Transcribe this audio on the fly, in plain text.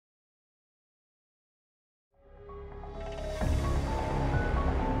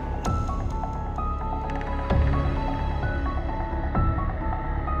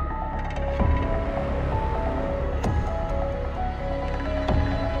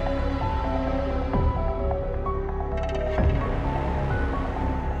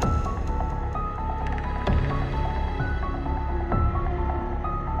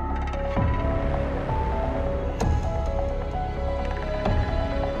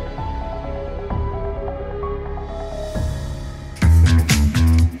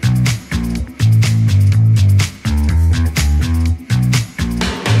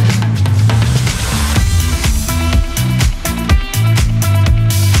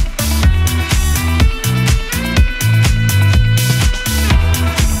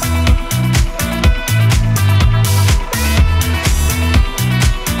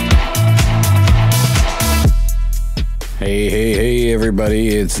everybody?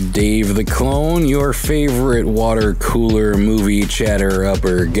 It's Dave the Klone, your favorite water cooler movie chatter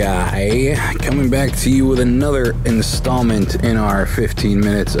upper guy, coming back to you with another installment in our 15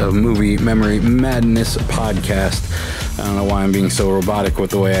 minutes of movie memory madness podcast. I don't know why I'm being so robotic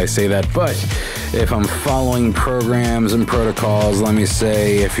with the way I say that, but if I'm following programs and protocols, let me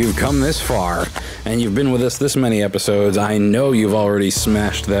say, if you've come this far and you've been with us this many episodes, I know you've already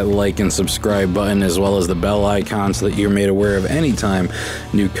smashed that like and subscribe button as well as the bell icon so that you're made aware of any time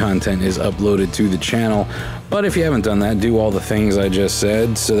new content is uploaded to the channel. But if you haven't done that, do all the things I just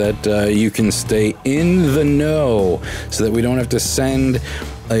said so that you can stay in the know, so that we don't have to send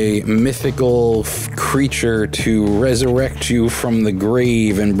a mythical creature to resurrect you from the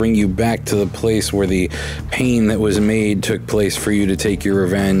grave and bring you back to the place where the pain that was made took place for you to take your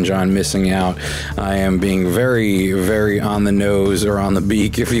revenge on missing out. I am being very, very on the nose, or on the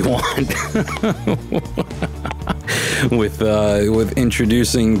beak if you want, with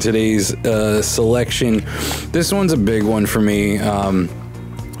introducing today's selection. This one's a big one for me.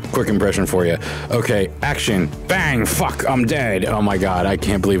 Quick impression for you. Okay, action. Bang! Fuck, I'm dead. Oh my god, I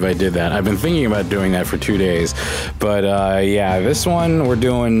can't believe I did that. I've been thinking about doing that for 2 days. But yeah, this one we're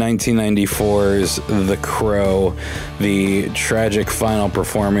doing 1994's The Crow, the tragic final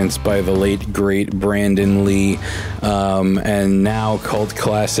performance by the late, great Brandon Lee. And now cult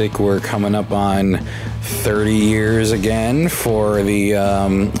classic. We're coming up on 30 years again for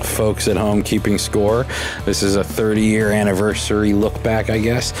the folks at home keeping score. This is a 30-year anniversary look back, I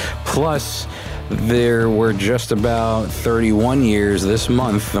guess. Plus, there were just about 31 years this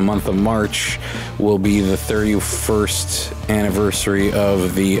month. The month of March will be the 31st anniversary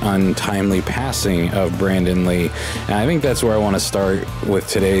of the untimely passing of Brandon Lee. And I think that's where I want to start with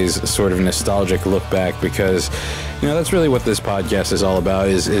today's sort of nostalgic look back, because, you know, that's really what this podcast is all about,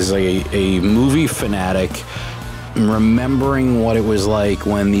 is a movie fanatic remembering what it was like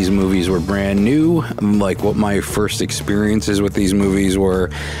when these movies were brand new, like what my first experiences with these movies were,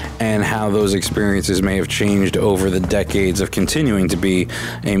 and how those experiences may have changed over the decades of continuing to be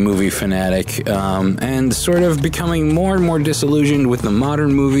a movie fanatic, and sort of becoming more and more disillusioned with the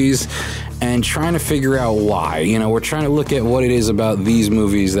modern movies and trying to figure out why. You know, we're trying to look at what it is about these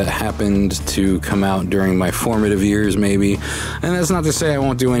movies that happened to come out during my formative years, maybe. And that's not to say I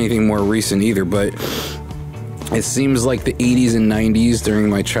won't do anything more recent either, but it seems like the 80s and 90s during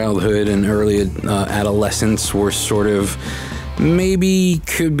my childhood and early adolescence were sort of, maybe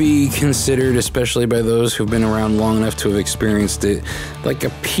could be considered, especially by those who've been around long enough to have experienced it, like a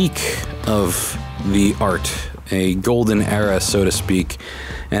peak of the art, a golden era, so to speak.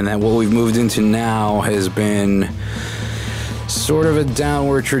 And that what we've moved into now has been sort of a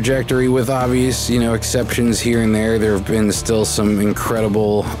downward trajectory with obvious, you know, exceptions here and there. There have been still some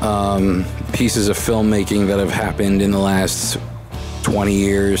incredible pieces of filmmaking that have happened in the last 20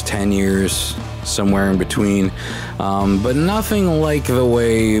 years, 10 years, somewhere in between. But nothing like the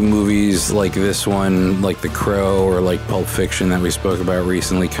way movies like this one, like The Crow or like Pulp Fiction that we spoke about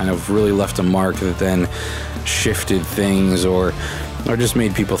recently, kind of really left a mark that then shifted things or just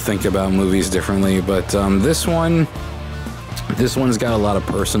made people think about movies differently. But this one's got a lot of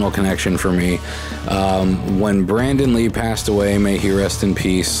personal connection for me. When Brandon Lee passed away, may he rest in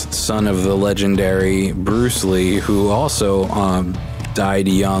peace, son of the legendary Bruce Lee, who also died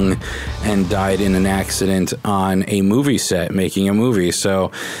young and died in an accident on a movie set making a movie.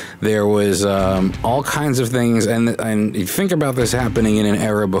 So there was all kinds of things, and you think about this happening in an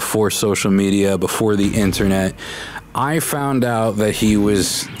era before social media, before the internet. I found out that he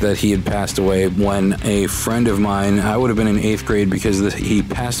had passed away when a friend of mine, I would have been in 8th grade, because he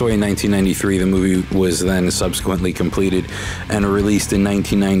passed away in 1993. The movie was then subsequently completed and released in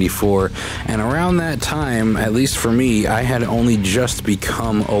 1994. And around that time, at least for me, I had only just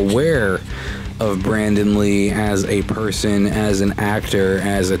become aware of Brandon Lee as a person, as an actor,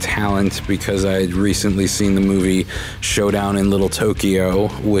 as a talent, because I had recently seen the movie Showdown in Little Tokyo,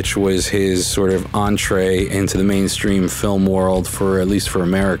 which was his sort of entree into the mainstream film world, for at least for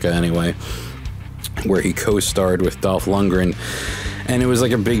America anyway, where he co-starred with Dolph Lundgren. And it was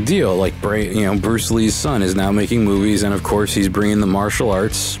like a big deal. Like, you know, Bruce Lee's son is now making movies, and of course he's bringing the martial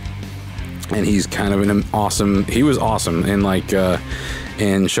arts, and he's kind of he was awesome in like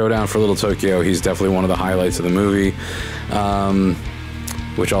in Showdown for Little Tokyo. He's definitely one of the highlights of the movie,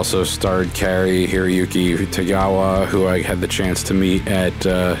 which also starred Cary Hiroyuki Tagawa, who I had the chance to meet at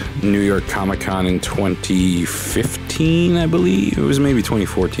New York Comic Con in 2015. 2014, I believe. It was maybe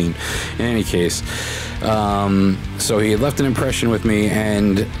 2014. In any case, so he had left an impression with me,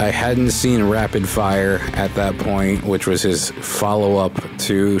 and I hadn't seen Rapid Fire at that point, which was his follow-up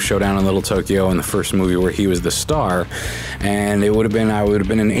to Showdown in Little Tokyo, in the first movie where he was the star. And I would have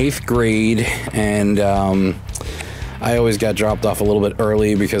been in 8th grade, and I always got dropped off a little bit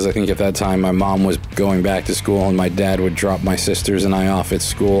early because I think at that time my mom was going back to school, and my dad would drop my sisters and I off at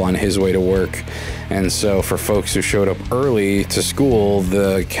school on his way to work. And so for folks who showed up early to school,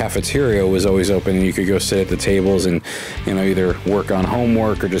 the cafeteria was always open, and you could go sit at the tables and, you know, either work on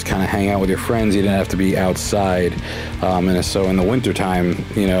homework or just kind of hang out with your friends. You didn't have to be outside. And so in the wintertime,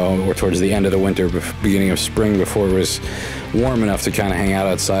 you know, or towards the end of the winter, beginning of spring, before it was warm enough to kind of hang out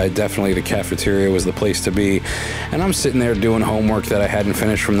outside, definitely the cafeteria was the place to be. And I'm sitting there doing homework that I hadn't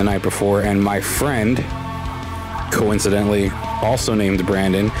finished from the night before, and my friend, coincidentally also named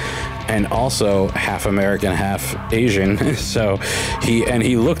Brandon, and also half American, half Asian, so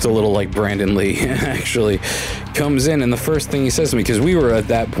he looked a little like Brandon Lee, actually, comes in, and the first thing he says to me, because we were at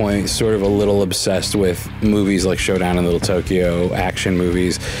that point sort of a little obsessed with movies like Showdown in Little Tokyo, action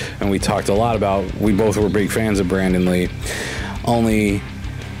movies, and we talked a lot about, we both were big fans of Brandon Lee, only,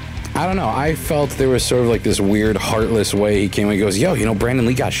 I don't know, I felt there was sort of like this weird, heartless way he came and he goes, yo, you know, Brandon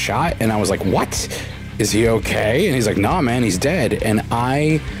Lee got shot? And I was like, what? Is he okay? And he's like, nah, man, he's dead. And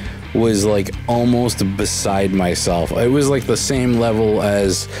I was like almost beside myself. It was like the same level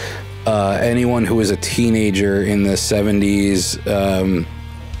as anyone who was a teenager in the 70s,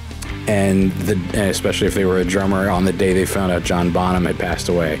 and especially if they were a drummer on the day they found out John Bonham had passed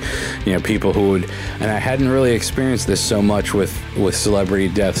away. You know, people who would, and I hadn't really experienced this so much with celebrity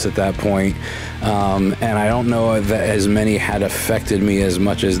deaths at that point, and I don't know that as many had affected me as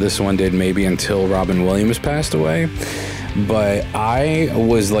much as this one did, maybe until Robin Williams passed away. But I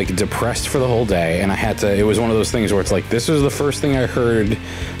was like depressed for the whole day, and it was one of those things where it's like, this was the first thing I heard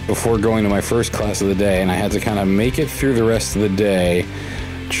before going to my first class of the day, and I had to kind of make it through the rest of the day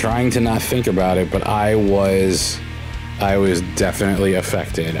trying to not think about it. But I was definitely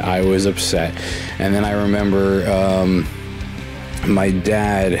affected. I was upset. And then I remember my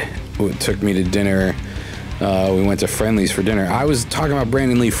dad took me to dinner. We went to Friendly's for dinner. I was talking about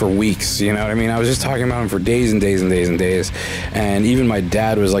Brandon Lee for weeks, you know what I mean? I was just talking about him for days and days and days and days. And even my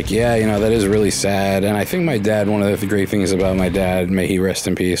dad was like, yeah, you know, that is really sad. And I think my dad, one of the great things about my dad, may he rest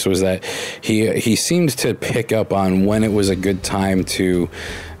in peace, was that he seemed to pick up on when it was a good time to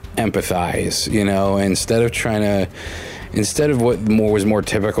empathize, you know, instead of what was more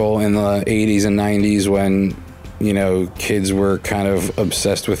typical in the 80s and 90s when, you know, kids were kind of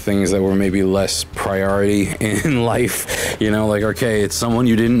obsessed with things that were maybe less priority in life. You know, like, okay, it's someone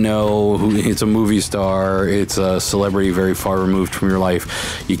you didn't know, it's a movie star, it's a celebrity very far removed from your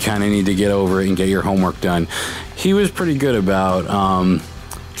life. You kind of need to get over it and get your homework done. He was pretty good about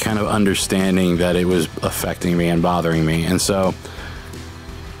kind of understanding that it was affecting me and bothering me. And so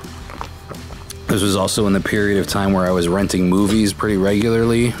this was also in the period of time where I was renting movies pretty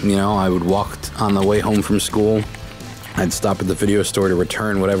regularly. You know, I would walk on the way home from school. I'd stop at the video store to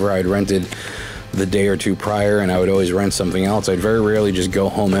return whatever I'd rented the day or two prior, and I would always rent something else. I'd very rarely just go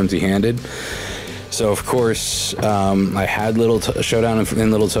home empty-handed. So, of course, I had Showdown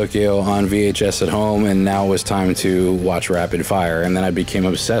in Little Tokyo on VHS at home, and now it was time to watch Rapid Fire. And then I became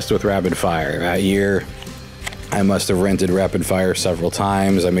obsessed with Rapid Fire. That year, I must have rented Rapid Fire several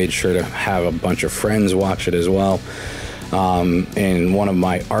times. I made sure to have a bunch of friends watch it as well. In one of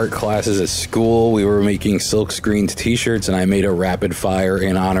my art classes at school, we were making silk-screened t-shirts, and I made a Rapid Fire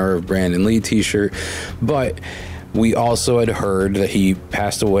in honor of Brandon Lee t-shirt. But we also had heard that he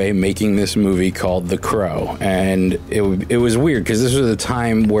passed away making this movie called The Crow, and it was weird because this was a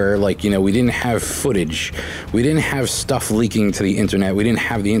time where, like, you know, we didn't have footage, we didn't have stuff leaking to the internet, we didn't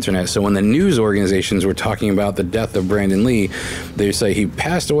have the internet. So when the news organizations were talking about the death of Brandon Lee, they say he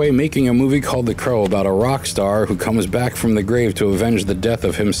passed away making a movie called The Crow about a rock star who comes back from the grave to avenge the death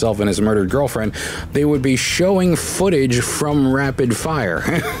of himself and his murdered girlfriend. They would be showing footage from Rapid Fire.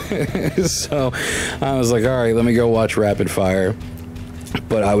 So I was like, all right, let me go watch Rapid Fire.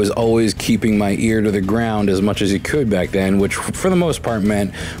 But I was always keeping my ear to the ground as much as you could back then, which for the most part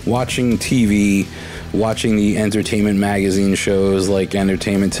meant watching TV, watching the entertainment magazine shows like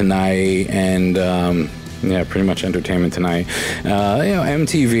Entertainment Tonight and yeah, pretty much Entertainment Tonight. You know,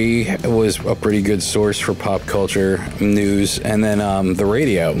 MTV was a pretty good source for pop culture news. And then the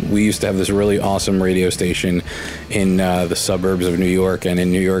radio. We used to have this really awesome radio station in the suburbs of New York and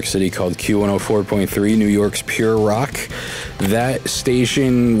in New York City called Q104.3, New York's Pure Rock. That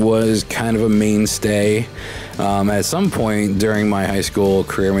station was kind of a mainstay. At some point during my high school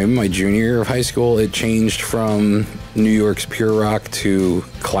career, maybe my junior year of high school, it changed from New York's pure rock to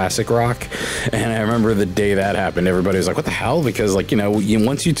classic rock. And I remember the day that happened, everybody was like, what the hell? Because, like,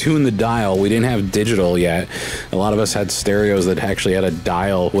 once you tune the dial, we didn't have digital yet. A lot of us had stereos that actually had a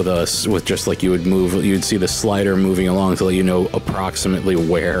dial with just like you'd see the slider moving along to let you know approximately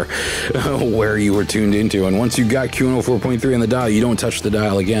where you were tuned into. And once you got Q104.3 on the dial, you don't touch the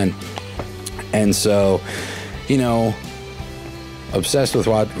dial again. And so, obsessed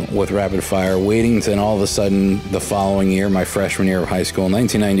with Rapid Fire, waiting to, then all of a sudden the following year, my freshman year of high school in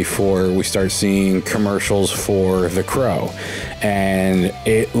 1994, we start seeing commercials for The Crow, and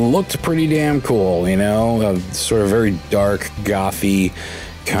it looked pretty damn cool, sort of very dark, gothy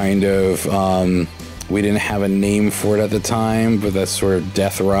kind of. We didn't have a name for it at the time, but that's sort of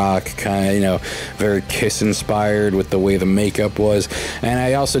death rock, kind of, very Kiss inspired with the way the makeup was. And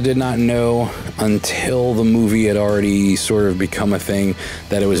I also did not know until the movie had already sort of become a thing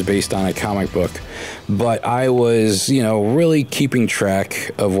that it was based on a comic book. But I was, really keeping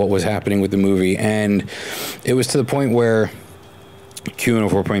track of what was happening with the movie. And it was to the point where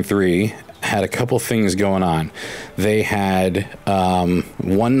Q104.3 had a couple things going on. They had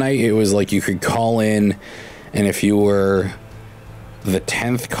one night, it was like you could call in, and if you were the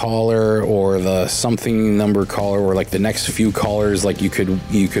 10th caller or the something number caller, or like the next few callers, like you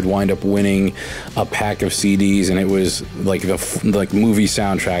could wind up winning a pack of CDs, and it was like like movie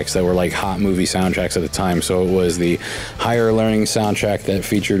soundtracks that were like hot movie soundtracks at the time. So it was the Higher Learning soundtrack that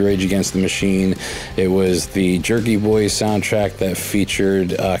featured Rage Against the Machine. It was the Jerky Boys soundtrack that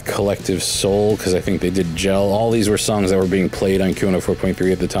featured Collective Soul, because I think they did Gel. All these were songs that were being played on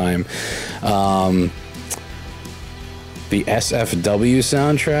Q104.3 at the time. The SFW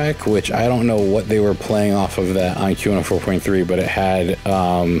soundtrack, which I don't know what they were playing off of that on Q104.3, but it had,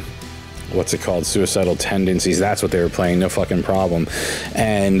 what's it called? Suicidal Tendencies. That's what they were playing, no fucking problem.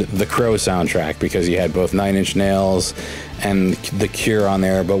 And the Crow soundtrack, because you had both Nine Inch Nails and The Cure on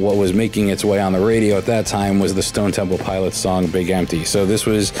there, but what was making its way on the radio at that time was the Stone Temple Pilots song Big Empty. So this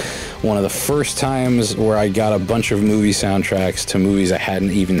was one of the first times where I got a bunch of movie soundtracks to movies I hadn't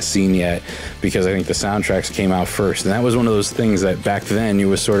even seen yet, because I think the soundtracks came out first. And that was one of those things that back then you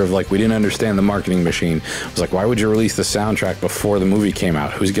was sort of like, we didn't understand the marketing machine. It was like, why would you release the soundtrack before the movie came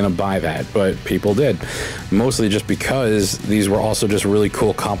out? Who's going to buy that? But people did. Mostly just because these were also just really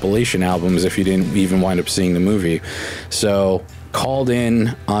cool compilation albums if you didn't even wind up seeing the movie. So called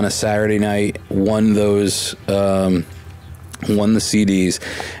in on a Saturday night, won the CDs,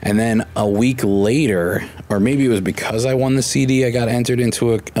 and then a week later, or maybe it was because I won the CD, I got entered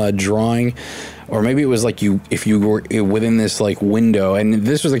into a drawing, or maybe it was like if you were within this like window, and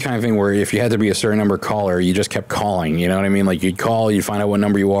this was the kind of thing where if you had to be a certain number caller, you just kept calling, you know what I mean? Like you'd call, you'd find out what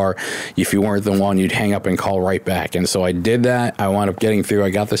number you are. If you weren't the one, you'd hang up and call right back. And so I did that. I wound up getting through. I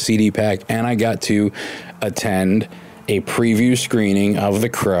got the CD pack, and I got to attend a preview screening of The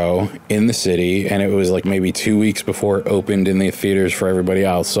Crow in the city, and it was like maybe 2 weeks before it opened in the theaters for everybody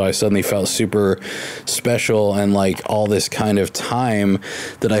else. So I suddenly felt super special, and like all this kind of time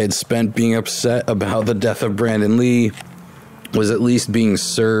that I had spent being upset about the death of Brandon Lee was at least being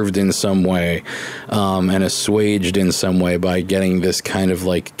served in some way, and assuaged in some way by getting this kind of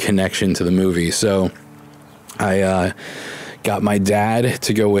like connection to the movie. So I got my dad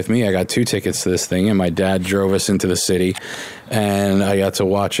to go with me. I got 2 tickets to this thing, and my dad drove us into the city, and I got to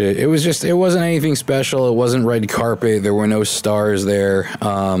watch it. It wasn't anything special. It wasn't red carpet. There were no stars there.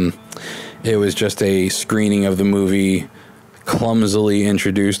 It was just a screening of the movie, clumsily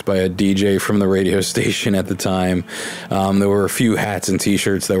introduced by a DJ from the radio station at the time. There were a few hats and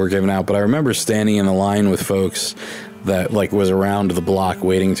t-shirts that were given out, but I remember standing in the line with folks that like was around the block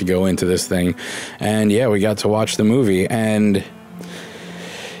waiting to go into this thing. And yeah, we got to watch the movie, and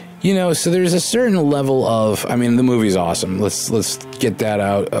so there's a certain level of, I mean, the movie's awesome. Let's get that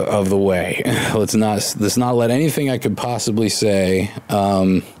out of the way. Let's not let anything I could possibly say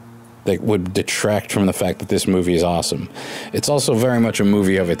that would detract from the fact that this movie is awesome. It's also very much a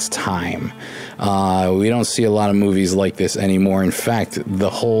movie of its time. We don't see a lot of movies like this anymore. In fact, the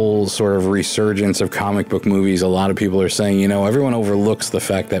whole sort of resurgence of comic book movies, a lot of people are saying, everyone overlooks the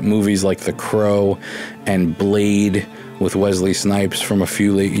fact that movies like The Crow and Blade with Wesley Snipes from a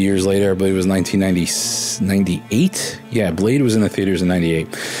few years later, I believe it was 1998. Yeah, Blade was in the theaters in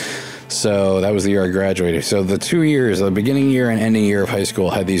 98. So that was the year I graduated. So the 2 years, the beginning year and ending year of high school,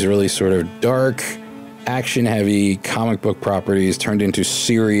 had these really sort of dark, action-heavy comic book properties turned into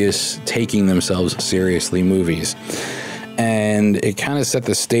serious, taking themselves seriously movies. And it kind of set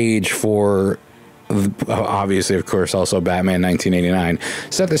the stage for, obviously, of course, also Batman 1989,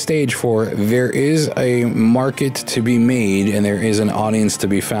 set the stage for there is a market to be made and there is an audience to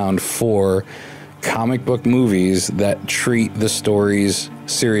be found for comic book movies that treat the stories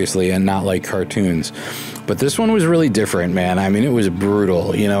seriously and not like cartoons. But this one was really different, man. I mean, it was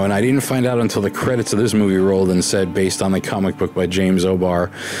brutal, you know, and I didn't find out until the credits of this movie rolled and said based on the comic book by James O'Barr,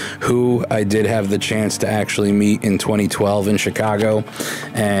 who I did have the chance to actually meet in 2012 in Chicago.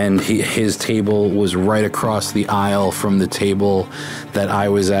 And his table was right across the aisle from the table that I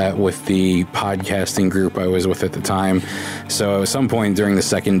was at with the podcasting group I was with at the time. So at some point during the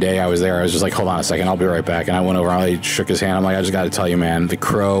second day I was there, I was just like, hold on a second, I'll be right back. And I went over, I shook his hand. I'm like, I just got to tell you, man, The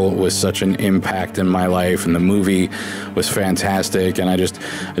Crow was such an impact in my life, and the movie was fantastic, and I just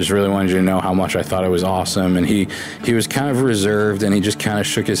really wanted you to know how much I thought it was awesome. And he was kind of reserved, and he just kind of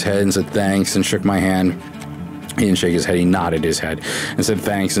shook his head and said thanks and shook my hand. He didn't shake his head, he nodded his head and said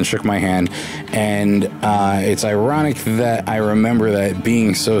thanks and shook my hand. And it's ironic that I remember that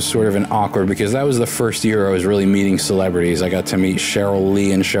being so sort of an awkward, because that was the first year I was really meeting celebrities. I got to meet Cheryl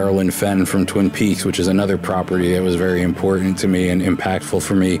Lee and Sherilyn Fenn from Twin Peaks, which is another property that was very important to me and impactful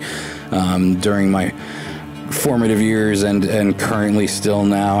for me during my formative years and currently still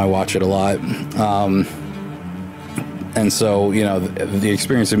now. I watch it a lot. And so, you know, the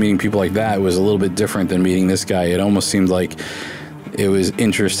experience of meeting people like that was a little bit different than meeting this guy. It almost seemed like it was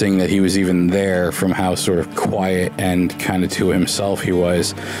interesting that he was even there from how sort of quiet and kind of to himself he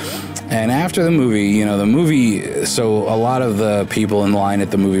was. And after the movie, you know, so a lot of the people in line at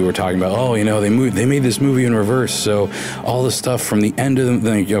the movie were talking about, oh, you know, they made this movie in reverse. So all the stuff from the end of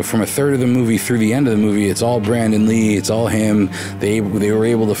the, you know, from a third of the movie through the end of the movie, it's all Brandon Lee, it's all him. They were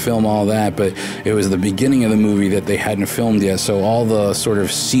able to film all that, but it was the beginning of the movie that they hadn't filmed yet. So all the sort of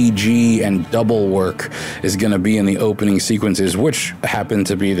CG and double work is going to be in the opening sequences, which happen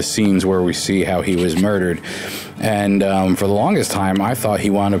to be the scenes where we see how he was murdered. And for the longest time, I thought he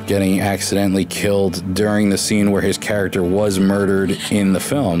wound up getting accidentally killed during the scene where his character was murdered in the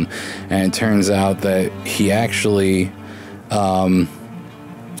film. And it turns out that he actually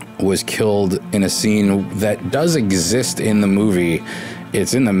was killed in a scene that does exist in the movie.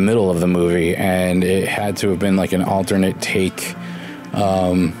 It's in the middle of the movie, and it had to have been like an alternate take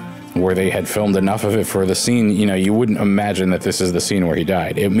where they had filmed enough of it for the scene. You know, you wouldn't imagine that this is the scene where he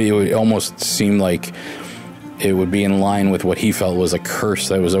died. It would almost seem like it would be in line with what he felt was a curse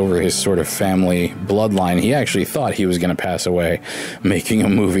that was over his sort of family bloodline. He actually thought he was going to pass away making a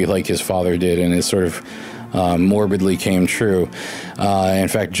movie like his father did, and it sort of morbidly came true. In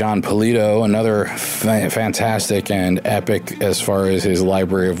fact, John Polito, another fantastic and epic as far as his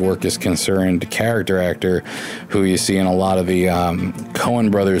library of work is concerned, character actor who you see in a lot of the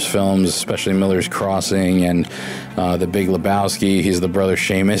Coen brothers films, especially Miller's Crossing and The Big Lebowski. He's the brother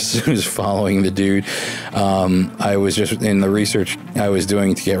Seamus who's following the dude. I was just in the research I was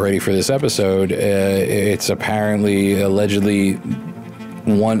doing to get ready for this episode. It's apparently, allegedly,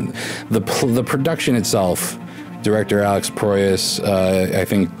 the production itself, director Alex Proyas, I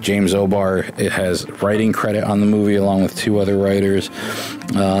think James O'Barr, it has writing credit on the movie along with two other writers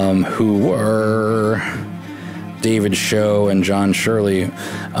who were David Show and John Shirley.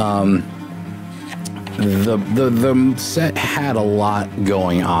 The set had a lot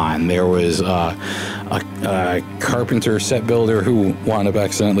going on. There was a carpenter set builder who wound up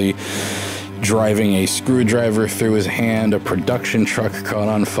accidentally driving a screwdriver through his hand. A production truck caught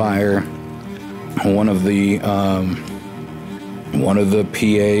on fire. One of the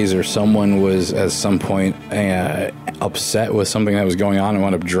PAs or someone was at some point upset with something that was going on and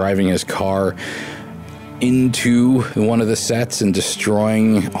wound up driving his car into one of the sets and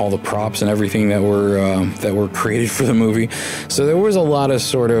destroying all the props and everything that were created for the movie. So there was a lot of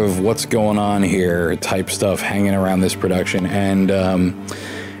sort of what's going on here type stuff hanging around this production. And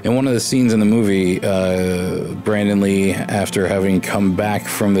in one of the scenes in the movie, Brandon Lee, after having come back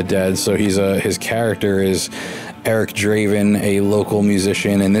from the dead, so his character is Eric Draven, a local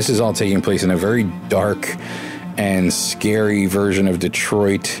musician, and this is all taking place in a very dark and scary version of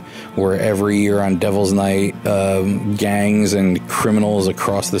Detroit, where every year on Devil's Night, gangs and criminals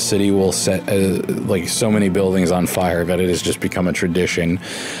across the city will set like so many buildings on fire that it has just become a tradition.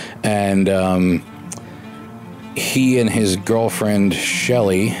 And he and his girlfriend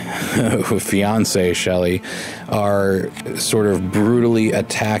Shelley, fiance Shelley, are sort of brutally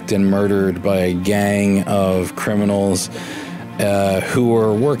attacked and murdered by a gang of criminals who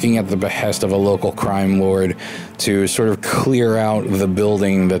were working at the behest of a local crime lord to sort of clear out the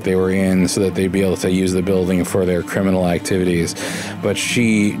building that they were in so that they'd be able to use the building for their criminal activities. But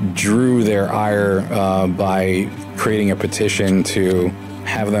she drew their ire by creating a petition to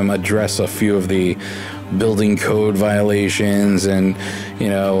have them address a few of the building code violations and, you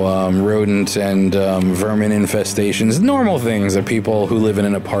know, rodent and vermin infestations, normal things that people who live in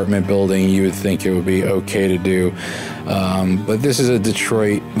an apartment building, you would think it would be okay to do. But this is a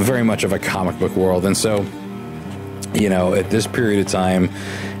Detroit, very much of a comic book world. And so, you know, at this period of time,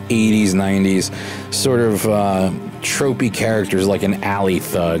 80s, 90s, sort of tropey characters like an alley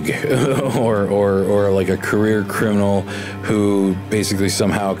thug or like a career criminal who basically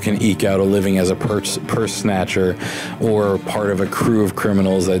somehow can eke out a living as a purse snatcher, or part of a crew of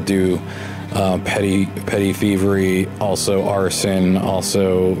criminals that do petty thievery, also arson,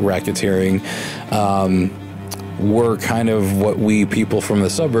 also racketeering, were kind of what we people from the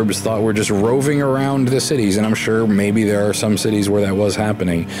suburbs thought were just roving around the cities. And I'm sure maybe there are some cities where that was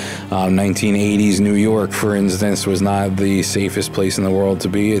happening. 1980s New York, for instance, was not the safest place in the world to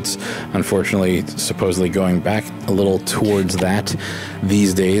be. It's unfortunately supposedly going back a little towards that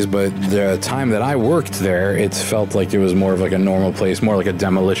these days. But the time that I worked there, it felt like it was more of like a normal place, more like a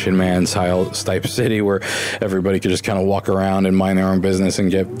Demolition Man type city where everybody could just kind of walk around and mind their own business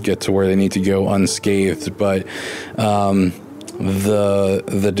and get to where they need to go unscathed. But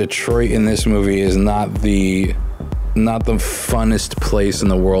the Detroit in this movie is not the funnest place in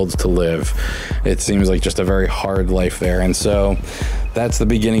the world to live. It seems like just a very hard life there. And so that's the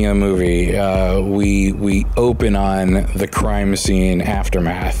beginning of the movie. We open on the crime scene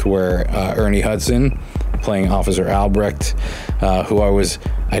aftermath, where Ernie Hudson, playing Officer Albrecht, who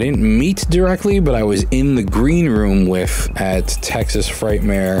I didn't meet directly, but I was in the green room with at Texas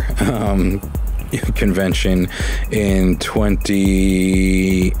Frightmare convention in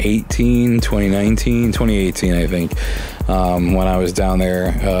 2018, I think, when I was down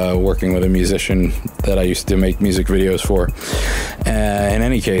there working with a musician that I used to make music videos for. In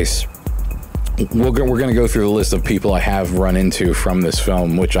any case, we're going to go through the list of people I have run into from this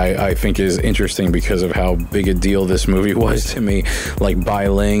film, which I think is interesting because of how big a deal this movie was to me. Like Bai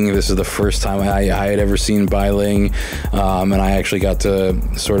Ling, this is the first time I had ever seen Bai Ling, and I actually got to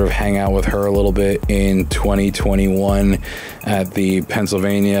sort of hang out with her a little bit in 2021 at the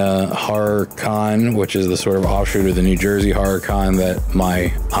Pennsylvania Horror Con, which is the sort of offshoot of the New Jersey Horror Con that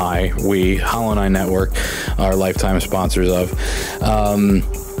we, Hollow9ine Network, are lifetime sponsors of.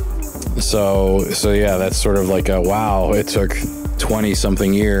 So yeah, that's sort of like a wow. It took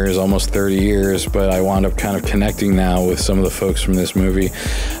 20-something years, almost 30 years, but I wound up kind of connecting now with some of the folks from this movie.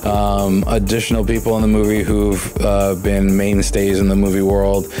 Additional people in the movie who've been mainstays in the movie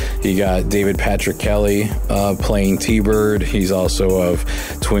world. You got David Patrick Kelly playing T-Bird. He's also of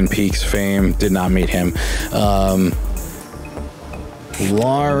Twin Peaks fame. Did not meet him.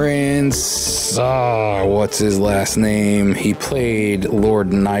 Lawrence, what's his last name? He played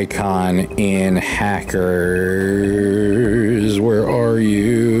Lord Nikon in Hackers. Where are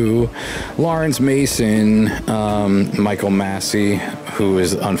you? Lawrence Mason, Michael Massey, who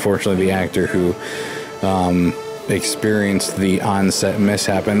is unfortunately the actor who experienced the on-set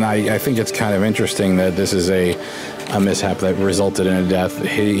mishap. And I think it's kind of interesting that this is a mishap that resulted in a death.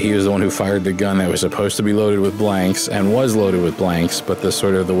 He was the one who fired the gun that was supposed to be loaded with blanks and was loaded with blanks, but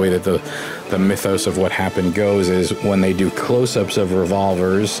the way that the mythos of what happened goes is when they do close-ups of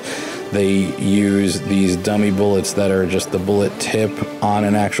revolvers, they use these dummy bullets that are just the bullet tip on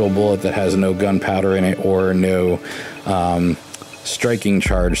an actual bullet that has no gunpowder in it or no striking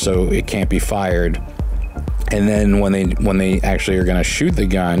charge, so it can't be fired. And then when they actually are going to shoot the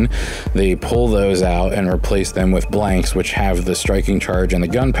gun, they pull those out and replace them with blanks, which have the striking charge and the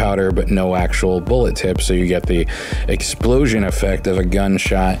gunpowder, but no actual bullet tip. So you get the explosion effect of a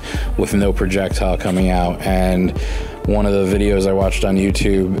gunshot with no projectile coming out. And one of the videos I watched on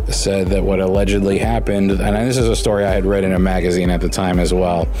YouTube said that what allegedly happened, and this is a story I had read in a magazine at the time as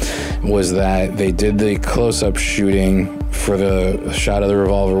well, was that they did the close-up shooting for the shot of the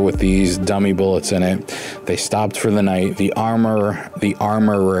revolver with these dummy bullets in it. They stopped for the night. The armorer,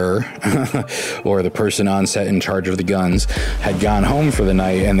 or the person on set in charge of the guns, had gone home for the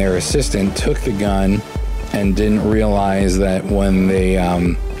night, and their assistant took the gun and didn't realize that when they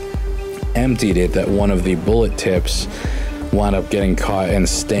emptied it, that one of the bullet tips wound up getting caught and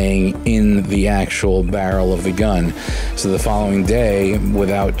staying in the actual barrel of the gun. So the following day,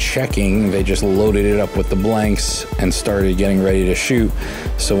 without checking, they just loaded it up with the blanks and started getting ready to shoot.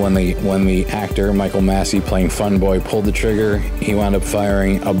 So when the actor, Michael Massey, playing Fun Boy, pulled the trigger, he wound up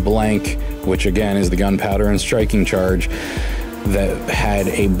firing a blank, which again is the gunpowder and striking charge, that had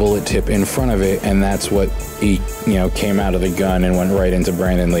a bullet tip in front of it, and that's what came out of the gun and went right into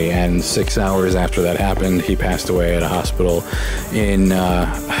Brandon Lee. And 6 hours after that happened, he passed away at a hospital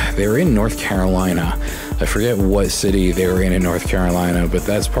they were in North Carolina. I forget what city they were in North Carolina, but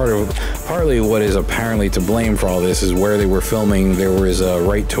that's partly what is apparently to blame for all this is where they were filming. There was a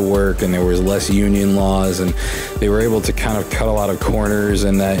right to work, and there was less union laws, and they were able to kind of cut a lot of corners,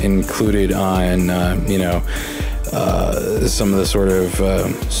 and that included on some of the sort of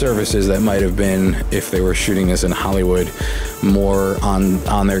services that might have been, if they were shooting this in Hollywood, more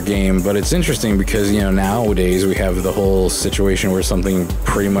on their game. But it's interesting because, nowadays we have the whole situation where something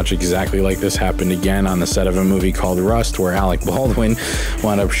pretty much exactly like this happened again on the set of a movie called Rust, where Alec Baldwin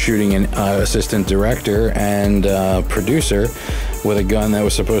wound up shooting an assistant director and producer with a gun that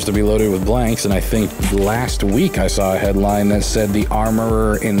was supposed to be loaded with blanks. And I think last week I saw a headline that said the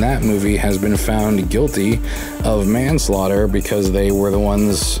armorer in that movie has been found guilty of manslaughter because they were the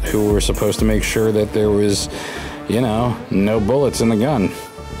ones who were supposed to make sure that there was, no bullets in the gun.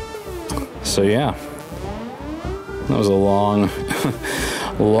 So yeah, that was a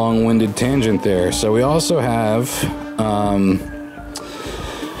long-winded tangent there. So we also have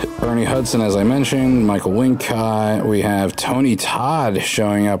Ernie Hudson, as I mentioned, Michael Wincott. We have Tony Todd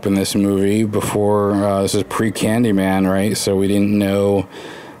showing up in this movie before, this is pre-Candyman, right? So we didn't know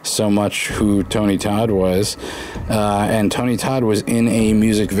so much who Tony Todd was. And Tony Todd was in a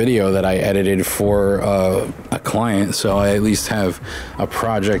music video that I edited for a client, so I at least have a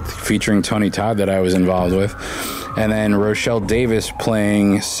project featuring Tony Todd that I was involved with. And then Rochelle Davis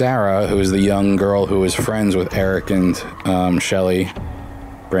playing Sarah, who is the young girl who was friends with Eric and Shelley,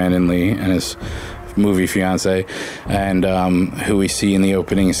 Brandon Lee, and his movie fiance, and who we see in the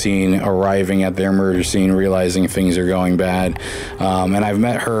opening scene arriving at their murder scene, realizing things are going bad. And I've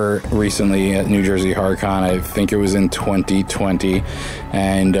met her recently at New Jersey HorrorCon. I think it was in 2020,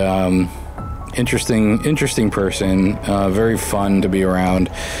 and interesting person, very fun to be around.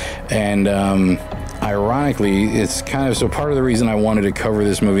 And ironically, it's kind of, so part of the reason I wanted to cover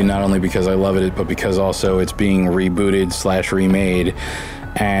this movie, not only because I love it, but because also it's being rebooted / remade,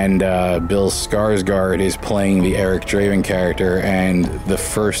 and Bill Skarsgård is playing the Eric Draven character, and the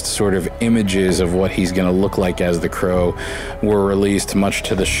first sort of images of what he's going to look like as the Crow were released, much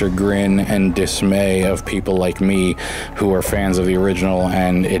to the chagrin and dismay of people like me who are fans of the original,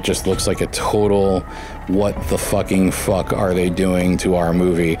 and it just looks like a total what the fucking fuck are they doing to our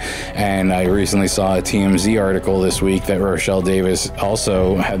movie. And I recently saw a TMZ article this week that Rochelle Davis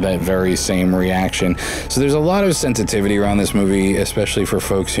also had that very same reaction. So there's a lot of sensitivity around this movie, especially for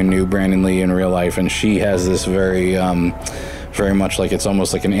folks who knew Brandon Lee in real life, and she has this very much like it's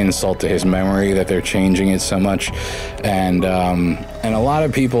almost like an insult to his memory that they're changing it so much. And a lot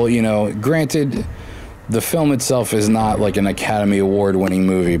of people, granted, the film itself is not like an Academy Award winning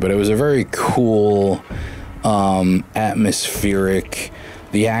movie, but it was a very cool, atmospheric.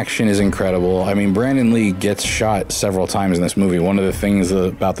 The action is incredible. I mean, Brandon Lee gets shot several times in this movie. One of the things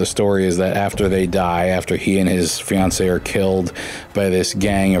about the story is that after they die, after he and his fiancée are killed by this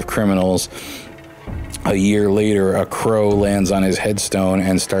gang of criminals, a year later, a crow lands on his headstone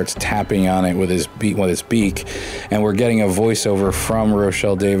and starts tapping on it with its beak. And we're getting a voiceover from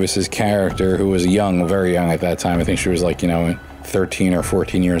Rochelle Davis's character, who was young, very young at that time. I think she was like, 13 or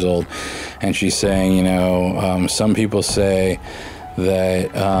 14 years old. And she's saying, some people say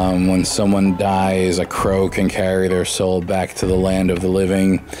that when someone dies, a crow can carry their soul back to the land of the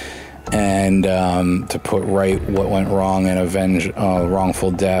living, and to put right what went wrong and avenge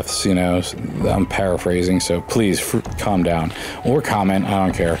wrongful deaths. I'm paraphrasing, so please calm down or comment, I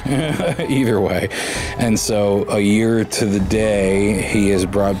don't care. Either way. And so a year to the day, he is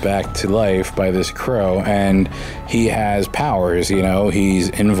brought back to life by this crow, and he has powers. He's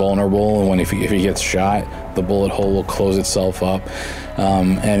invulnerable, and if he gets shot, the bullet hole will close itself up,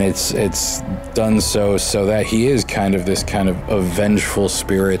 and it's done so that he is kind of this kind of a vengeful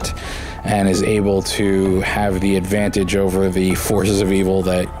spirit, and is able to have the advantage over the forces of evil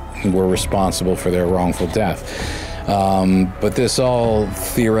that were responsible for their wrongful death. But this all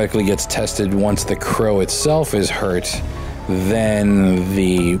theoretically gets tested once the crow itself is hurt. Then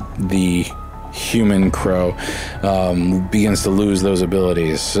the human crow begins to lose those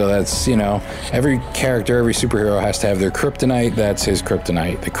abilities. So that's, every character, every superhero has to have their kryptonite. That's his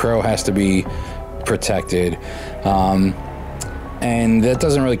kryptonite. The crow has to be protected, and that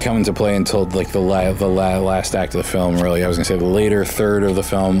doesn't really come into play until like the last act of the film, really. I was gonna say the later third of the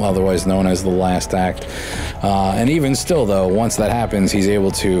film, otherwise known as the last act. And even still, though, once that happens, he's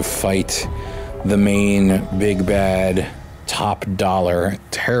able to fight the main big bad, Top Dollar,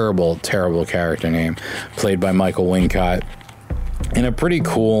 terrible character name, played by Michael Wincott, in a pretty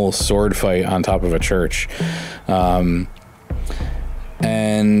cool sword fight on top of a church. And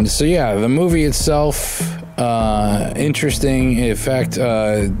so yeah, the movie itself, Interesting. In fact,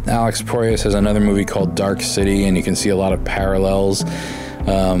 Alex Proyas has another movie called Dark City, and you can see a lot of parallels.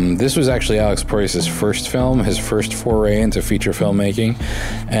 This was actually Alex Proyas' first film, his first foray into feature filmmaking,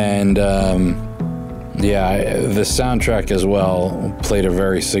 and the soundtrack as well played a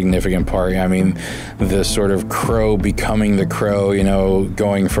very significant part. I mean, the sort of Crow becoming the Crow, you know,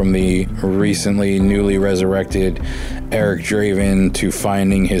 going from the recently newly resurrected Eric Draven to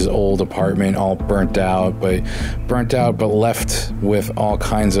finding his old apartment all burnt out, but left with all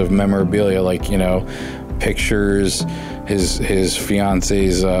kinds of memorabilia, like, you know, pictures. His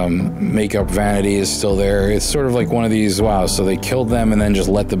fiance's makeup vanity is still there. It's sort of like one of these, wow, so they killed them and then just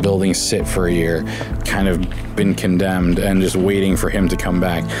let the building sit for a year, kind of been condemned and just waiting for him to come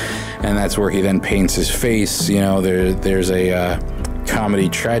back. And that's where he then paints his face. You know, there's a comedy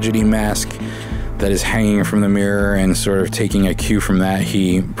tragedy mask that is hanging from the mirror, and sort of taking a cue from that,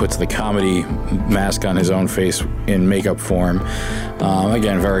 he puts the comedy mask on his own face in makeup form.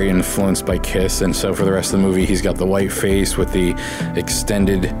 Again, very influenced by Kiss, and so for the rest of the movie, he's got the white face with the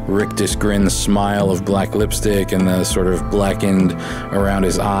extended rictus grin smile of black lipstick, and the sort of blackened around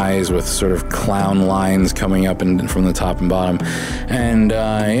his eyes with sort of clown lines coming up and from the top and bottom. And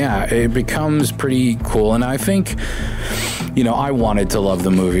it becomes pretty cool. And I think, you know, I wanted to love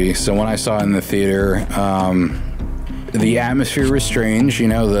the movie, so when I saw it in the theater, the atmosphere was strange. You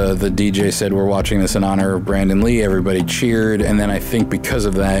know, the DJ said, we're watching this in honor of Brandon Lee. Everybody cheered. And then I think because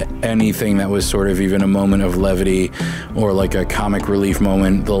of that, anything that was sort of even a moment of levity or like a comic relief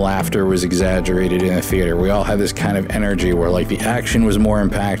moment, the laughter was exaggerated in the theater. We all had this kind of energy where, like, the action was more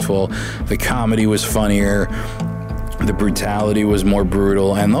impactful, the comedy was funnier, the brutality was more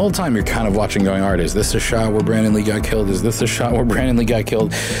brutal, and the whole time you're kind of watching going, all right, is this a shot where Brandon Lee got killed? Is this a shot where Brandon Lee got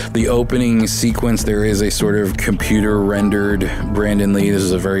killed? The opening sequence, there is a sort of computer-rendered Brandon Lee. This is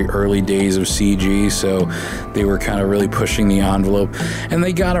the very early days of CG, so they were kind of really pushing the envelope, and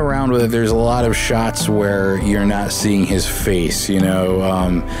they got around with it. There's a lot of shots where you're not seeing his face, you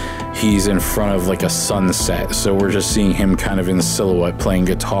know. He's in front of like a sunset, so we're just seeing him kind of in silhouette playing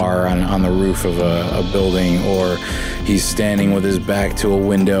guitar on the roof of a building, or he's standing with his back to a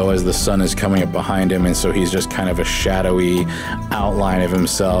window as the sun is coming up behind him, and so he's just kind of a shadowy outline of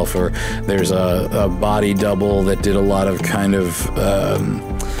himself. Or there's a body double that did a lot of kind of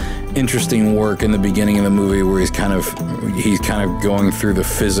interesting work in the beginning of the movie, where he's kind of going through the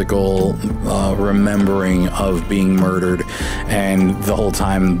physical remembering of being murdered, and the whole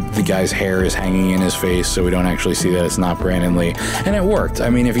time the guy's hair is hanging in his face, so we don't actually see that it's not Brandon Lee. And it worked. I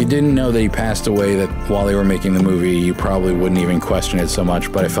mean, if you didn't know that he passed away that while they were making the movie, you probably wouldn't even question it so much.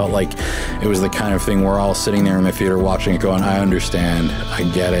 But I felt like it was the kind of thing we're all sitting there in the theater watching it going, I understand, I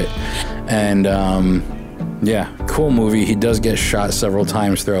get it. And yeah, cool movie. He does get shot several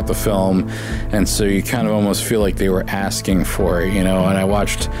times throughout the film, and so you kind of almost feel like they were asking for it, you know. And I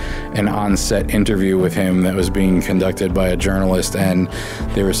watched an on-set interview with him that was being conducted by a journalist, and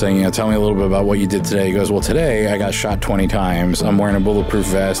they were saying, you know, tell me a little bit about what you did today. He goes, well, today I got shot 20 times. I'm wearing a bulletproof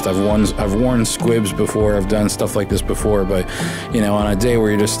vest. I've worn squibs before. I've done stuff like this before, but, you know, on a day where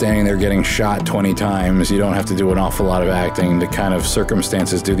you're just standing there getting shot 20 times, you don't have to do an awful lot of acting. The kind of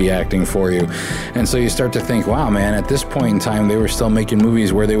circumstances do the acting for you. And so you start to think, wow, man, at this point in time, they were still making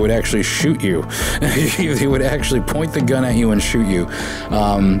movies where they would actually shoot you. They would actually point the gun at you and shoot you.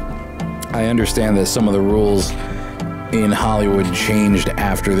 I understand that some of the rules in Hollywood changed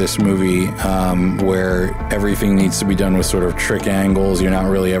after this movie, where everything needs to be done with sort of trick angles. You're not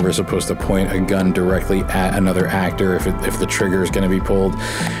really ever supposed to point a gun directly at another actor if the trigger is going to be pulled.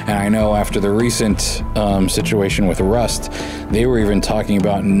 And I know after the recent situation with Rust, they were even talking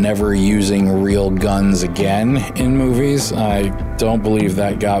about never using real guns again in movies. I don't believe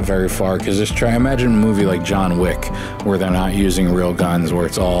that got very far, because just try imagine a movie like John Wick where they're not using real guns, where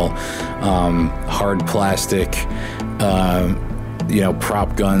it's all hard plastic, you know,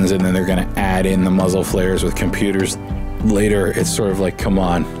 prop guns, and then they're going to add in the muzzle flares with computers later. It's sort of like, come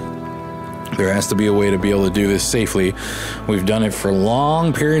on. There has to be a way to be able to do this safely. We've done it for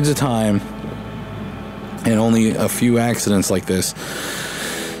long periods of time, and only a few accidents like this.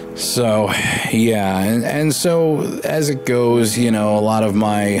 So, yeah, and so as it goes, you know, a lot of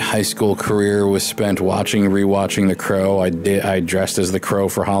my high school career was spent rewatching The Crow. I dressed as The Crow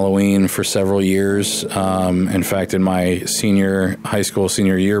for Halloween for several years. In fact, in my high school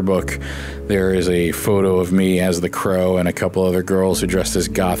senior yearbook, there is a photo of me as The Crow and a couple other girls who dressed as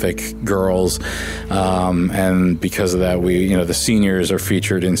gothic girls. And because of that, the seniors are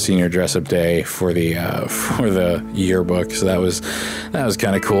featured in Senior Dress Up Day for the yearbook. So that was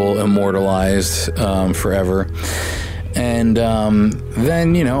kind of cool, immortalized forever. And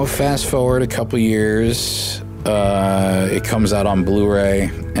then, you know, fast forward a couple years, it comes out on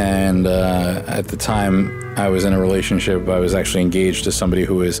Blu-ray, and at the time I was in a relationship. I was actually engaged to somebody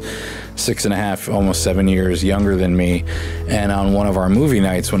who was 6.5, almost 7 years younger than me. And on one of our movie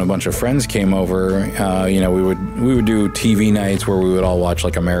nights, when a bunch of friends came over, you know, we would do TV nights where we would all watch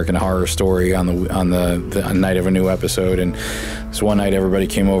like American Horror Story on the night of a new episode. And this one night, everybody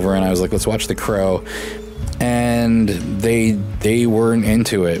came over, and I was like, let's watch The Crow. And they weren't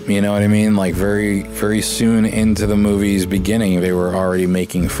into it, you know what I mean? Like very, very soon into the movie's beginning, they were already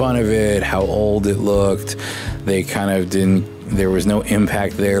making fun of it, how old it looked. They kind of there was no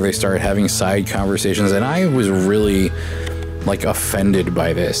impact there. They started having side conversations, and I was really like offended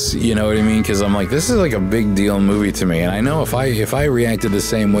by this, you know what I mean? Because I'm like, this is like a big deal movie to me, and I know if I reacted the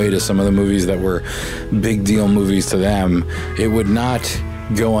same way to some of the movies that were big deal movies to them, it would not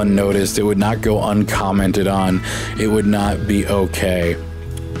go unnoticed, it would not go uncommented on, it would not be okay.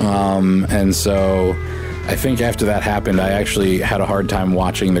 And so I think after that happened, I actually had a hard time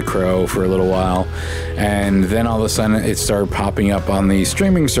watching The Crow for a little while, and then all of a sudden it started popping up on the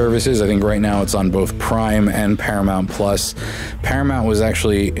streaming services. I think right now it's on both Prime and Paramount Plus. Paramount was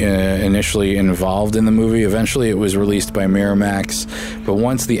actually initially involved in the movie. Eventually it was released by Miramax, but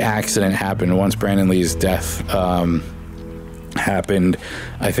once the accident happened, once Brandon Lee's death happened,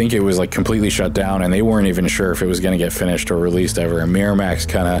 I think it was like completely shut down, and they weren't even sure if it was going to get finished or released ever. And Miramax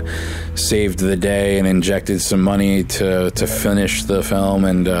kind of saved the day and injected some money to finish the film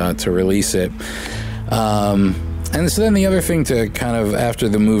and to release it. And so then the other thing to kind of, after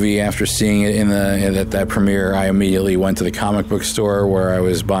the movie, after seeing it at that premiere, I immediately went to the comic book store where I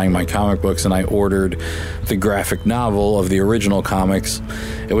was buying my comic books, and I ordered the graphic novel of the original comics.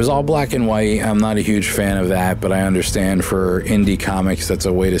 It was all black and white. I'm not a huge fan of that, but I understand for indie comics that's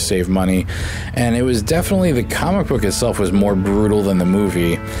a way to save money. And it was definitely, the comic book itself was more brutal than the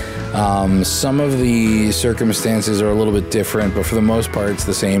movie. Some of the circumstances are a little bit different, but for the most part, it's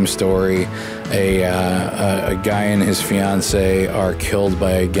the same story. A guy and his fiance are killed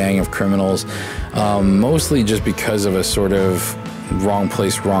by a gang of criminals, mostly just because of a sort of wrong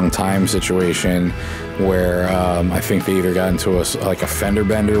place, wrong time situation, where I think they either got into a fender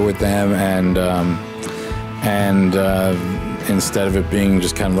bender with them, and instead of it being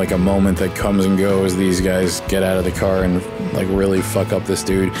just kind of like a moment that comes and goes, these guys get out of the car and like really fuck up this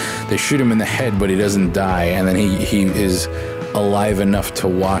dude. They shoot him in the head, but he doesn't die, and then he is alive enough to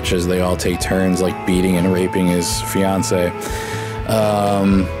watch as they all take turns like beating and raping his fiance.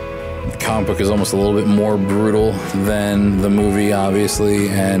 The comic book is almost a little bit more brutal than the movie, obviously,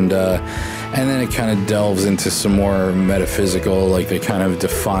 and then it kind of delves into some more metaphysical, like they kind of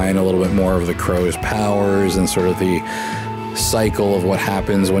define a little bit more of the Crow's powers and sort of the cycle of what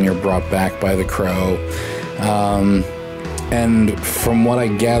happens when you're brought back by the Crow. And from what I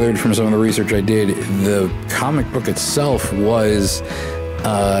gathered from some of the research I did, the comic book itself was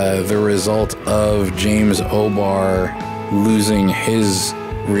the result of James O'Barr losing his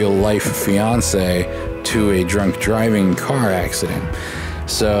real-life fiance to a drunk driving car accident.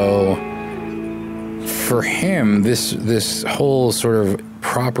 So for him, this whole sort of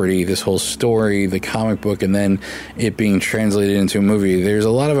property, this whole story, the comic book, and then it being translated into a movie, there's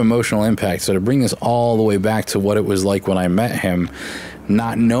a lot of emotional impact. So to bring this all the way back to what it was like when I met him,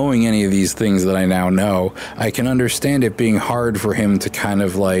 not knowing any of these things that I now know, I can understand it being hard for him to kind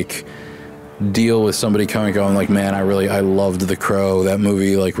of like deal with somebody coming going like, man, I loved The Crow. That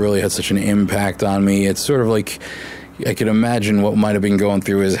movie like really had such an impact on me. It's sort of like, I could imagine what might have been going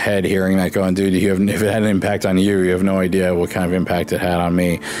through his head hearing that, going, dude, if it had an impact on you, you have no idea what kind of impact it had on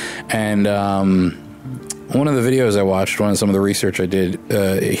me. And one of the videos I watched, some of the research I did,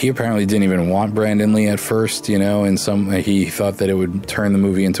 he apparently didn't even want Brandon Lee at first, you know, and he thought that it would turn the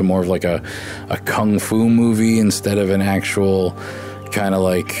movie into more of like a kung fu movie instead of an actual kind of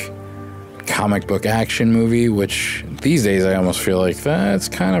like comic book action movie, which these days I almost feel like that's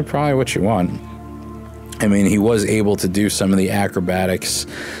kind of probably what you want. I mean, he was able to do some of the acrobatics.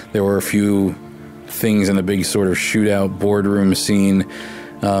 There were a few things in the big sort of shootout boardroom scene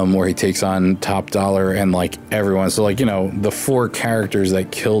where he takes on Top Dollar and like everyone. So like, you know, the four characters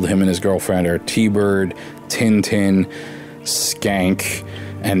that killed him and his girlfriend are T-Bird, Tintin, Skank,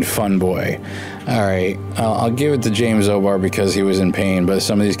 and Fun Boy. All right, I'll give it to James O'Barr because he was in pain, but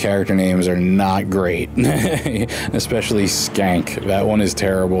some of these character names are not great, especially Skank. That one is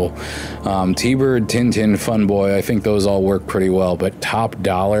terrible. T-Bird, Tintin, Fun Boy, I think those all work pretty well, but Top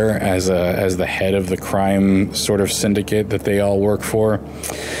Dollar as the head of the crime sort of syndicate that they all work for.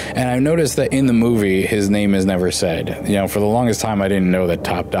 And I've noticed that in the movie, his name is never said. You know, for the longest time, I didn't know that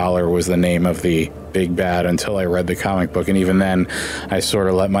Top Dollar was the name of the big bad until I read the comic book, and even then I sort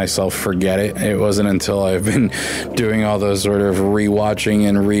of let myself forget it. It wasn't until I've been doing all those sort of rewatching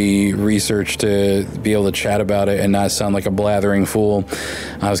and research to be able to chat about it and not sound like a blathering fool.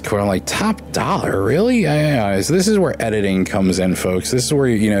 I was kind of like, Top Dollar, really? So this is where editing comes in, folks. This is where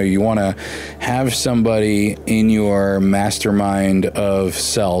you want to have somebody in your mastermind of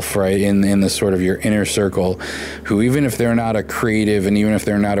self, right, in the sort of your inner circle, who, even if they're not a creative and even if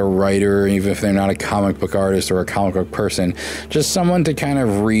they're not a writer, even if they're not a comic book artist or a comic book person, just someone to kind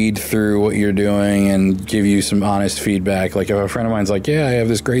of read through what you're doing and give you some honest feedback. Like if a friend of mine's like, yeah, I have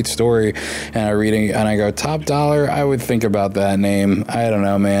this great story, and I read it and I go, Top Dollar, I would think about that name. I don't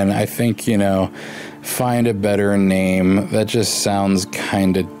know, man. I think, find a better name. That just sounds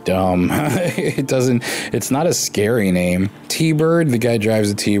kind of dumb. It's not a scary name. T-Bird, the guy drives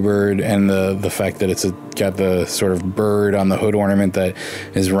a T-Bird, and the fact that it's got the sort of bird on the hood ornament that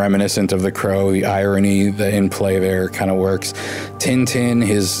is reminiscent of the crow, the irony that in play there kind of works. Tintin,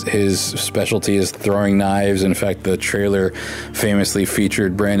 his specialty is throwing knives. In fact, the trailer famously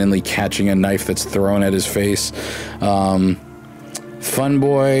featured Brandon Lee catching a knife that's thrown at his face. Fun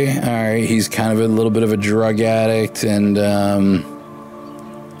Boy, all right, he's kind of a little bit of a drug addict and kind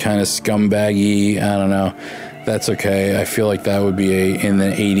of scumbaggy. I don't know. That's okay. I feel like that would be in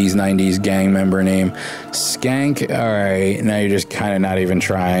the 80s, 90s gang member name. Skank, all right, now you're just kind of not even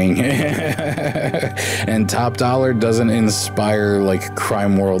trying. And Top Dollar doesn't inspire, like,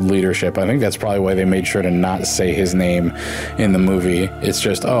 crime world leadership. I think that's probably why they made sure to not say his name in the movie. It's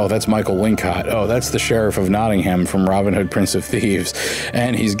just, oh, that's Michael Wincott. Oh, that's the Sheriff of Nottingham from Robin Hood, Prince of Thieves.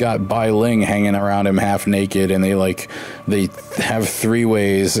 And he's got Bai Ling hanging around him half naked, and they have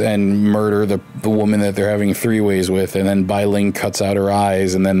three-ways and murder the woman that they're having three-ways with, and then Bai Ling cuts out her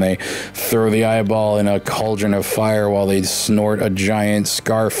eyes, and then they throw the eyeball in a cauldron of fire while they snort a giant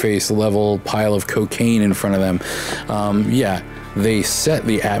Scarface-level pile of cocaine in front of them. Yeah, they set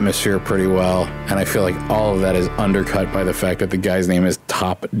the atmosphere pretty well, and I feel like all of that is undercut by the fact that the guy's name is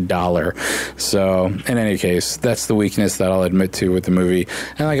Top Dollar. So, in any case, that's the weakness that I'll admit to with the movie.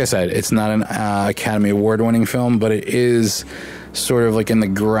 And like I said, it's not an Academy Award-winning film, but it is sort of like in the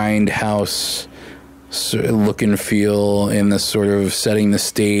grindhouse look and feel, in the sort of setting the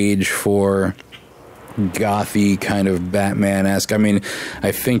stage for gothy kind of Batman-esque. I mean,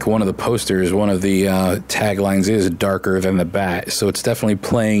 I think one of the posters, one of the taglines is darker than the bat, so it's definitely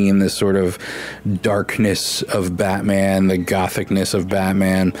playing in this sort of darkness of Batman, the gothicness of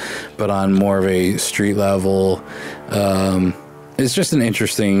Batman, but on more of a street level. It's just an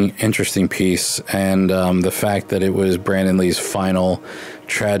interesting piece, and the fact that it was Brandon Lee's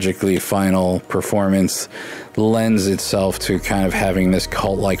tragically final performance lends itself to kind of having this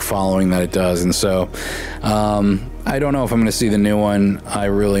cult-like following that it does. And so I don't know if I'm going to see the new one. I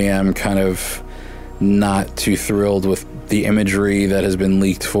really am kind of not too thrilled with the imagery that has been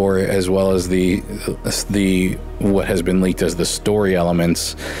leaked for it, as well as the what has been leaked as the story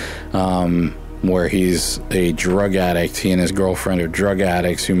elements, where he's a drug addict. He and his girlfriend are drug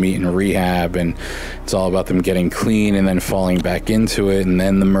addicts who meet in rehab, and it's all about them getting clean and then falling back into it, and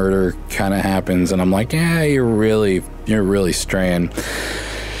then the murder kind of happens, and I'm like, yeah, you're really straying.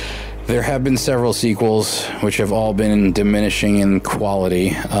 There have been several sequels which have all been diminishing in quality.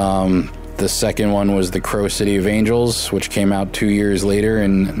 The second one was The Crow City of Angels, which came out 2 years later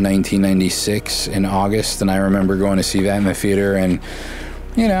in 1996 in August, and I remember going to see that in the theater, and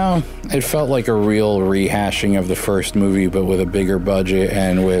it felt like a real rehashing of the first movie, but with a bigger budget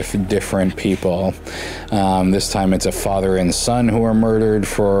and with different people. This time it's a father and son who are murdered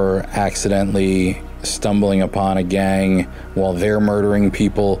for accidentally stumbling upon a gang while they're murdering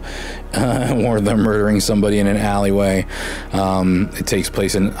people, or they're murdering somebody in an alleyway. It takes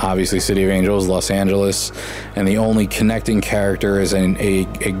place in, obviously, City of Angels, Los Angeles, and the only connecting character is a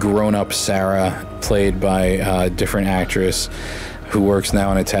grown-up Sarah, played by a different actress, who works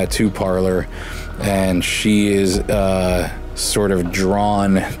now in a tattoo parlor, and she is sort of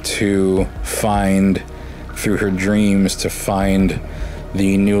drawn to find, through her dreams, to find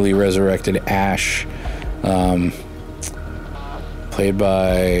the newly resurrected Ash, played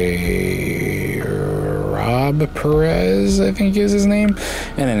by Rob Perez, I think is his name.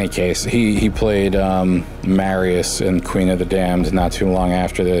 In any case, he played Marius in Queen of the Damned not too long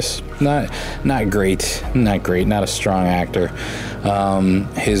after this. Not great, not a strong actor.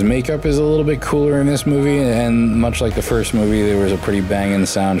 His makeup is a little bit cooler in this movie, and much like the first movie, there was a pretty banging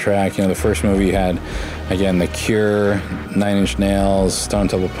soundtrack. The first movie had, again, The Cure, 9 Inch Nails, Stone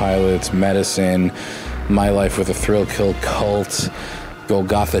Temple Pilots, Medicine, My Life with a Thrill Kill Cult,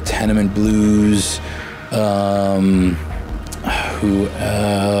 Golgotha Tenement Blues, who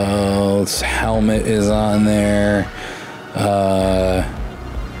else? Helmet is on there.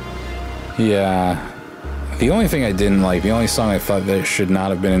 Yeah. The only thing I didn't like, the only song I thought that should not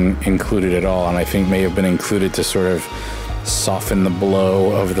have been included at all, and I think may have been included to sort of soften the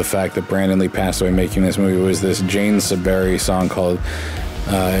blow of the fact that Brandon Lee passed away making this movie, was this Jane Siberry song called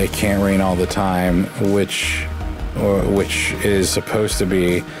It Can't Rain All the Time, which is supposed to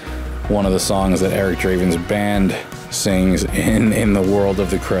be one of the songs that Eric Draven's band sings in the world of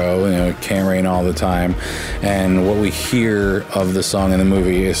The Crow. It can't rain all the time, and what we hear of the song in the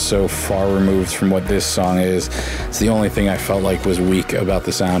movie is so far removed from what this song is. It's the only thing I felt like was weak about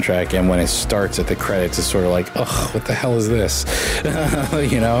the soundtrack, and when it starts at the credits, it's sort of like, ugh, what the hell is this?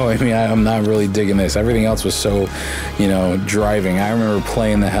 I'm not really digging this. Everything else was so, driving. I remember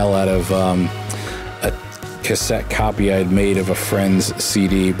playing the hell out of a cassette copy I'd made of a friend's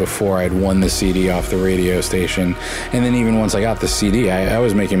CD before I'd won the CD off the radio station. And then even once I got the CD, I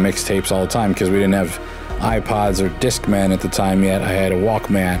was making mixtapes all the time because we didn't have iPods or Discman at the time yet. I had a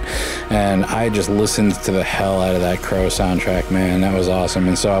Walkman, and I just listened to the hell out of that Crow soundtrack, man. That was awesome.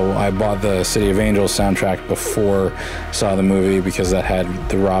 And so I bought the City of Angels soundtrack before I saw the movie because that had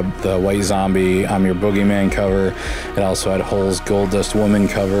the White Zombie, I'm Your Boogeyman cover. It also had Hole's Gold Dust Woman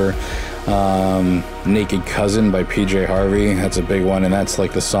cover. Naked Cousin by PJ Harvey, that's a big one, and that's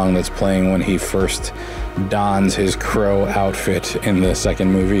like the song that's playing when he first dons his Crow outfit in the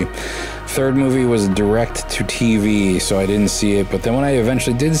second movie. Third movie was direct to TV, so I didn't see it, but then when I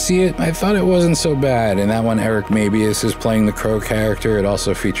eventually did see it, I thought it wasn't so bad. And that one, Eric Mabius is playing the Crow character. It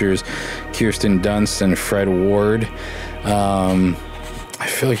also features Kirsten Dunst and Fred Ward. I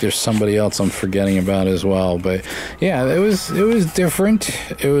feel like there's somebody else I'm forgetting about as well, but yeah, it was different.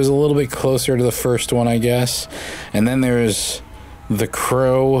 It was a little bit closer to the first one, I guess. And then there's The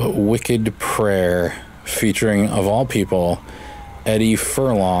Crow Wicked Prayer, featuring, of all people, Eddie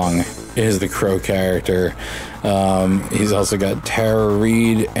Furlong is the Crow character. He's also got Tara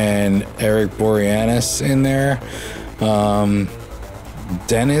Reid and Eric Boreanaz in there.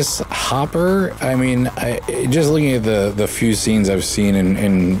 Dennis Hopper. Just looking at the few scenes I've seen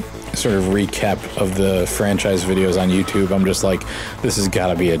in sort of recap of the franchise videos on YouTube, I'm just like, this has got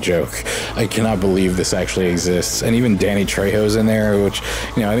to be a joke. I cannot believe this actually exists. And even Danny Trejo's in there, which,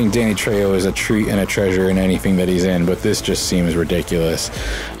 I think Danny Trejo is a treat and a treasure in anything that he's in, but this just seems ridiculous.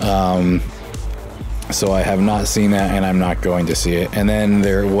 So I have not seen that, and I'm not going to see it. And then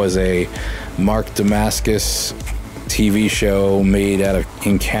there was a Mark Damascus TV show made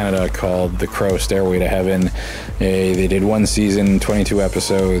in Canada called The Crow Stairway to Heaven. They did one season, 22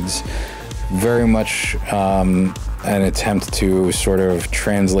 episodes, very much an attempt to sort of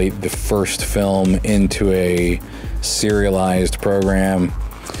translate the first film into a serialized program.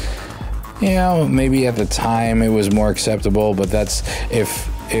 Maybe at the time it was more acceptable, but that's if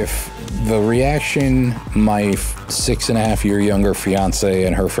the reaction my 6.5-year younger fiance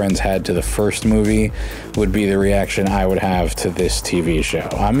and her friends had to the first movie would be the reaction I would have to this TV show.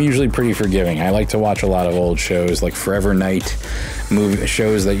 I'm usually pretty forgiving. I like to watch a lot of old shows like Forever Night,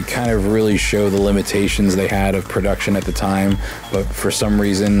 shows that kind of really show the limitations they had of production at the time, but for some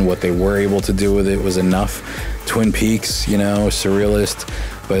reason what they were able to do with it was enough. Twin Peaks, surrealist.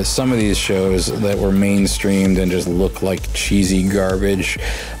 But some of these shows that were mainstreamed and just look like cheesy garbage,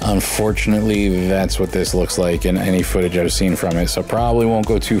 unfortunately, that's what this looks like in any footage I've seen from it. So probably won't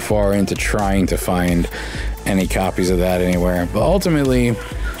go too far into trying to find any copies of that anywhere. But ultimately,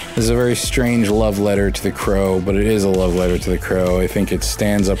 this is a very strange love letter to The Crow, but it is a love letter to The Crow. I think it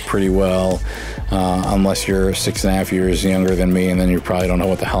stands up pretty well, unless you're 6.5 years younger than me, and then you probably don't know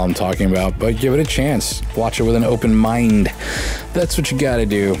what the hell I'm talking about. But give it a chance. Watch it with an open mind. That's what you gotta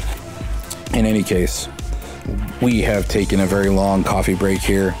do. In any case, we have taken a very long coffee break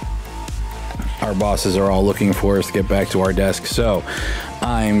here. Our bosses are all looking for us to get back to our desk, so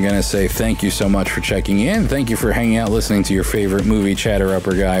I'm going to say thank you so much for checking in. Thank you for hanging out, listening to your favorite movie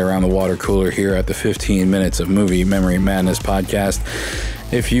chatter-upper guy around the water cooler here at the 15 Minutes of Movie Memory Madness podcast.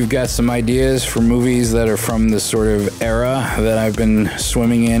 If you've got some ideas for movies that are from the sort of era that I've been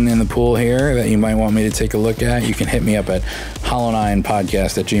swimming in the pool here that you might want me to take a look at, you can hit me up at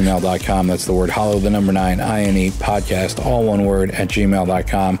hollow9podcast@gmail.com. That's the word hollow, the number 9, INE podcast, all one word, at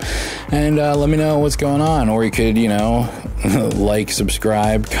gmail.com. And let me know what's going on. Or you could, like,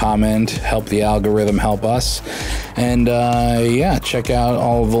 subscribe, comment, help the algorithm help us. And yeah, check out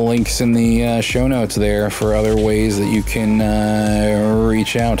all of the links in the show notes there for other ways that you can reach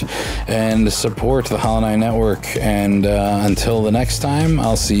out and support the Hollow9ine Network. And until the next time,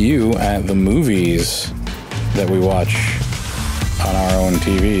 I'll see you at the movies that we watch on our own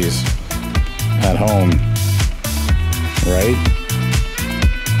TVs at home, right?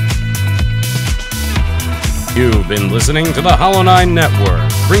 You've been listening to the Hollow9ine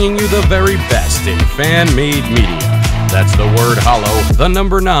Network, bringing you the very best in fan-made media. That's the word hollow, the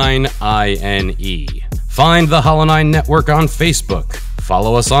number 9, INE. Find the Hollow9ine Network on Facebook.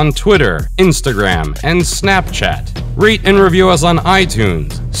 Follow us on Twitter, Instagram, and Snapchat. Rate and review us on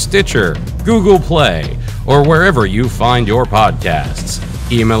iTunes, Stitcher, Google Play, or wherever you find your podcasts.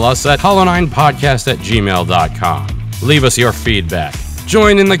 Email us at hollow9podcast@gmail.com. Leave us your feedback.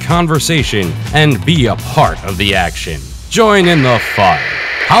 Join in the conversation and be a part of the action. Join in the fun.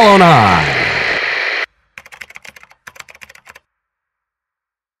 Hollow9ine.